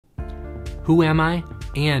Who am I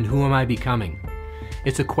and who am I becoming?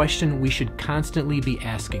 It's a question we should constantly be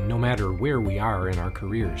asking no matter where we are in our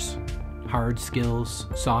careers. Hard skills,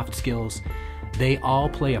 soft skills, they all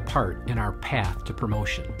play a part in our path to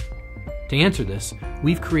promotion. To answer this,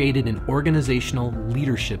 we've created an organizational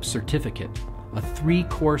leadership certificate, a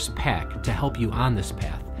 3-course pack to help you on this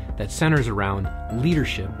path that centers around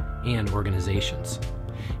leadership and organizations.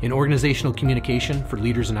 In organizational communication for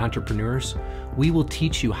leaders and entrepreneurs, we will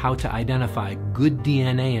teach you how to identify good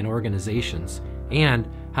DNA in organizations and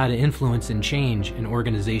how to influence and change in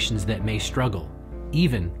organizations that may struggle,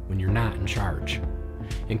 even when you're not in charge.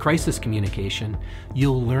 In crisis communication,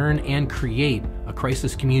 you'll learn and create a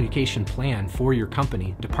crisis communication plan for your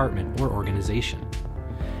company, department, or organization.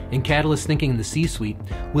 In Catalyst Thinking in the C-Suite,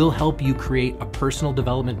 we'll help you create a personal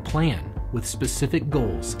development plan with specific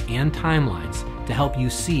goals and timelines to help you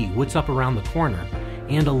see what's up around the corner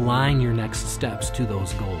and align your next steps to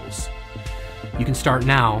those goals. You can start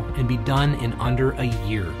now and be done in under a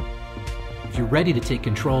year. If you're ready to take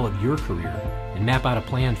control of your career and map out a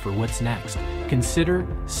plan for what's next, consider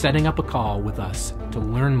setting up a call with us to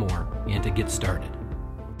learn more and to get started.